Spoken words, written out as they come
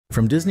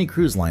From Disney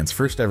Cruise Line's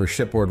first ever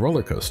shipboard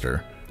roller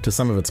coaster to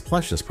some of its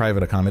plushest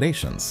private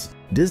accommodations,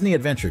 Disney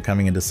Adventure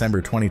coming in December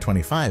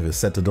 2025 is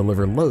set to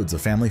deliver loads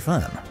of family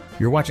fun.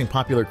 You're watching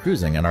Popular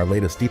Cruising and our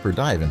latest deeper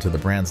dive into the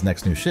brand's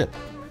next new ship.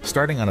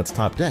 Starting on its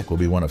top deck will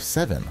be one of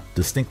 7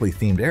 distinctly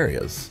themed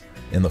areas,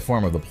 in the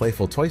form of the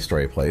playful Toy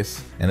Story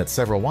place and its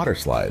several water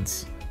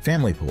slides,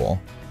 family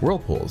pool,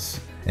 whirlpools,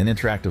 and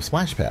interactive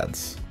splash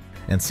pads.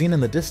 And seen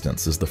in the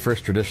distance is the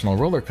first traditional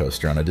roller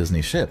coaster on a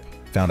Disney ship,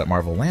 found at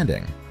Marvel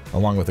Landing,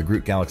 along with a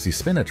Groot Galaxy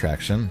Spin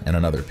attraction and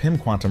another Pym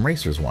Quantum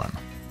Racers one.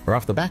 Or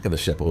off the back of the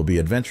ship will be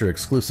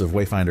adventure-exclusive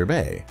Wayfinder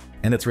Bay,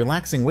 and its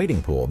relaxing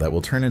waiting pool that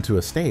will turn into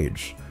a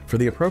stage for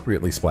the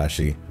appropriately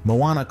splashy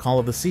Moana Call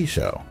of the Sea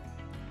show,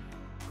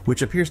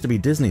 which appears to be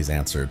Disney's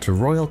answer to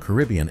Royal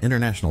Caribbean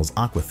International's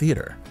Aqua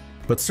Theater,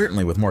 but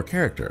certainly with more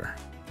character.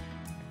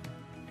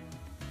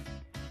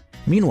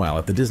 Meanwhile,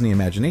 at the Disney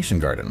Imagination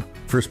Garden,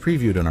 first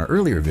previewed in our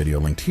earlier video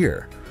linked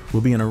here, will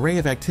be an array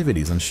of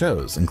activities and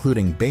shows,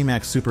 including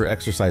Baymax Super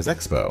Exercise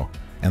Expo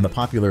and the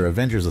popular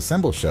Avengers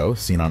Assemble show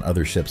seen on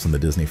other ships in the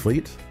Disney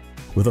fleet,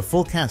 with a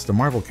full cast of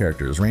Marvel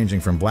characters ranging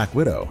from Black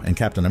Widow and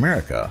Captain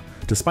America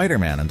to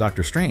Spider-Man and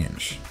Doctor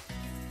Strange.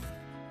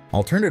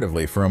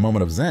 Alternatively, for a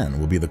moment of zen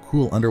will be the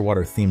cool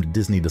underwater-themed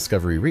Disney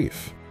Discovery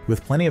Reef,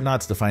 with plenty of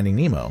nods to Finding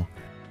Nemo.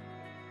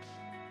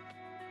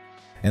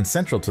 And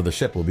central to the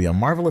ship will be a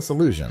marvelous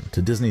allusion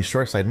to Disney's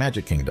shoreside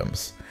magic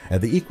kingdoms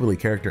at the equally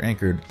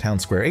character-anchored Town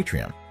Square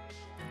Atrium.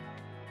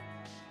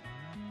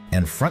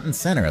 And front and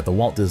center at the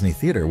Walt Disney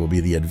Theater will be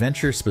the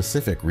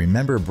adventure-specific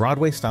Remember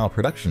Broadway-style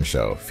production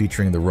show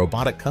featuring the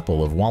robotic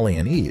couple of Wally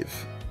and Eve,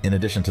 in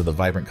addition to the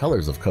vibrant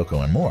colors of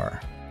Coco and more.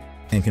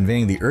 And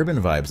conveying the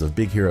urban vibes of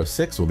Big Hero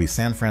 6 will be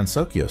San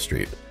Fransokyo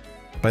Street.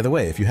 By the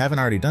way, if you haven't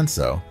already done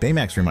so,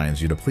 Baymax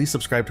reminds you to please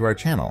subscribe to our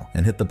channel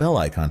and hit the bell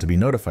icon to be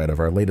notified of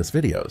our latest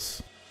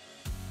videos.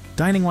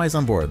 Dining-wise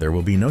on board, there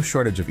will be no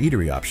shortage of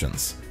eatery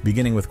options,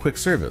 beginning with quick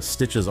service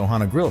Stitch's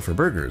Ohana Grill for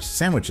burgers,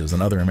 sandwiches,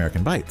 and other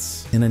American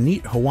bites, in a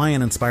neat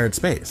Hawaiian-inspired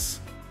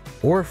space.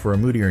 Or for a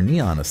moodier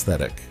neon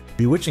aesthetic,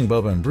 Bewitching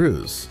Boba and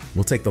Brews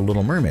will take The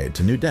Little Mermaid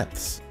to new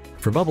depths,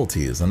 for bubble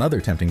teas and other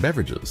tempting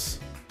beverages.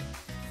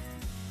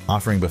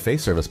 Offering buffet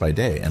service by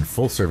day and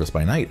full service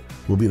by night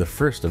will be the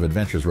first of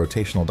Adventure's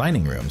rotational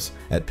dining rooms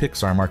at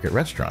Pixar Market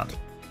Restaurant.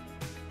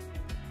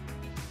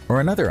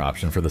 Or another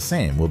option for the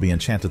same will be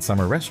Enchanted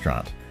Summer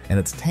Restaurant and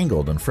its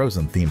tangled and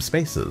frozen themed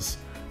spaces,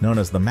 known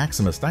as the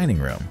Maximus Dining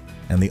Room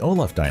and the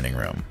Olaf Dining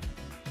Room.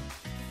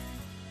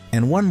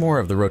 And one more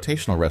of the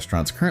rotational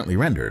restaurants currently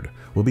rendered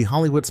will be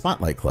Hollywood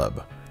Spotlight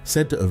Club,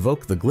 said to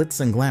evoke the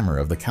glitz and glamour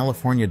of the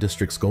California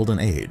District's golden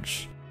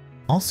age.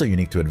 Also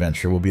unique to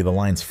Adventure will be the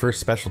line's first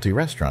specialty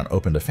restaurant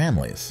open to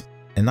families,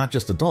 and not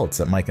just adults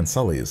at Mike and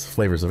Sulley's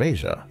Flavors of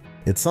Asia,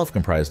 itself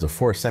comprised of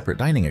 4 separate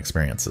dining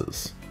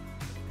experiences.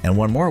 And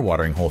one more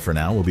watering hole for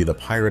now will be the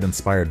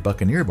pirate-inspired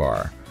Buccaneer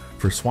Bar,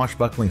 for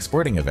swashbuckling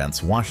sporting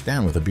events washed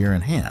down with a beer in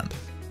hand.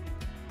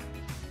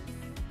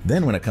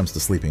 Then when it comes to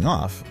sleeping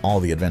off, all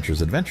the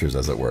adventures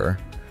as it were,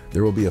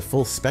 there will be a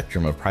full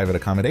spectrum of private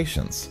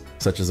accommodations,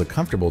 such as a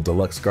comfortable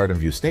deluxe garden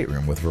view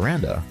stateroom with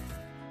veranda.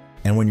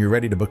 And when you're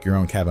ready to book your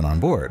own cabin on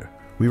board,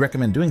 we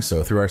recommend doing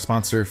so through our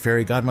sponsor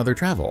Fairy Godmother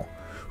Travel,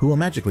 who will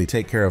magically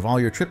take care of all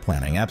your trip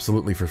planning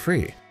absolutely for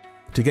free.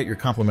 To get your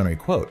complimentary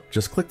quote,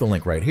 just click the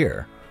link right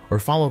here, or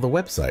follow the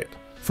website,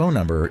 phone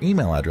number, or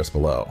email address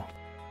below.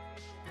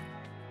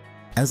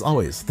 As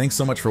always, thanks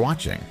so much for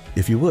watching.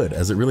 If you would,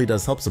 as it really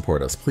does help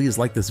support us, please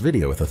like this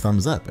video with a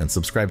thumbs up and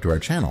subscribe to our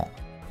channel,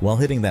 while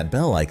hitting that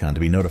bell icon to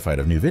be notified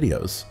of new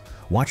videos.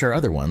 Watch our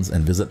other ones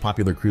and visit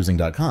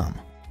popularcruising.com.